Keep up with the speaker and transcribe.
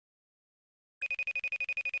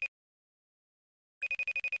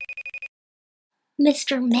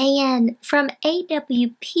Mr. Man from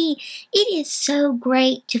AWP, it is so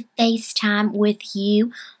great to FaceTime with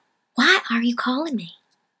you. Why are you calling me?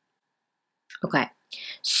 Okay,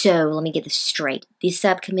 so let me get this straight. The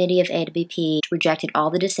subcommittee of AWP rejected all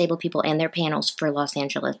the disabled people and their panels for Los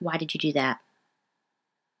Angeles. Why did you do that?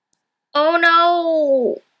 Oh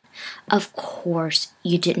no! Of course,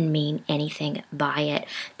 you didn't mean anything by it.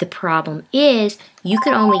 The problem is, you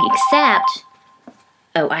could only accept...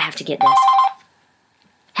 Oh, I have to get this.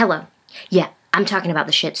 Hello. Yeah, I'm talking about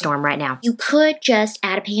the shitstorm right now. You could just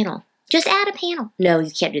add a panel. Just add a panel. No,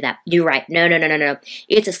 you can't do that. You're right. No.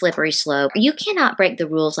 It's a slippery slope. You cannot break the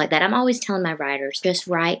rules like that. I'm always telling my writers, just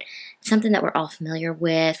write something that we're all familiar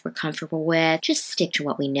with, we're comfortable with. Just stick to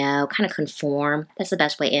what we know. Kind of conform. That's the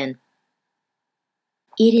best way in.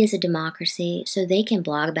 It is a democracy, so they can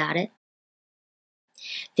blog about it.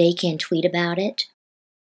 They can tweet about it.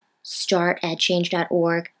 Start at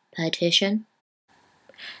change.org petition.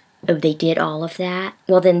 Oh, they did all of that?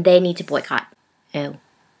 Well, then they need to boycott. Oh,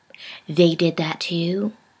 they did that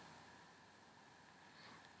too?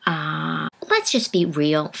 Let's just be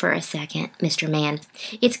real for a second, Mr. Man.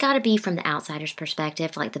 It's got to be from the outsider's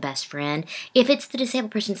perspective, like the best friend. If it's the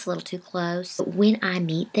disabled person, it's a little too close. When I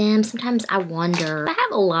meet them, sometimes I wonder, I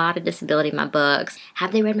have a lot of disability in my books.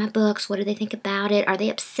 Have they read my books? What do they think about it? Are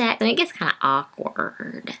they upset? And it gets kind of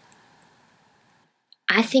awkward.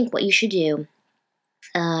 I think what you should do,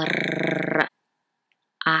 I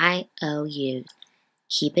owe you.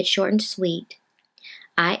 Keep it short and sweet.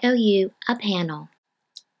 I owe you a panel.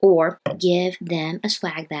 Or give them a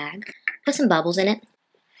swag bag. Put some bubbles in it.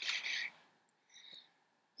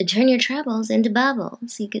 Turn your troubles into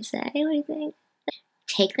bubbles, you could say. What do you think?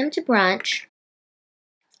 Take them to brunch.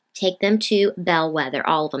 Take them to Bellwether,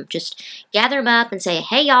 all of them. Just gather them up and say,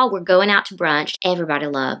 hey y'all, we're going out to brunch. Everybody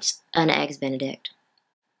loves an Eggs Benedict.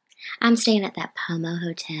 I'm staying at that PoMo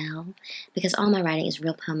Hotel because all my writing is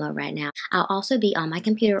real PoMo right now. I'll also be on my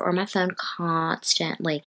computer or my phone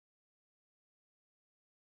constantly.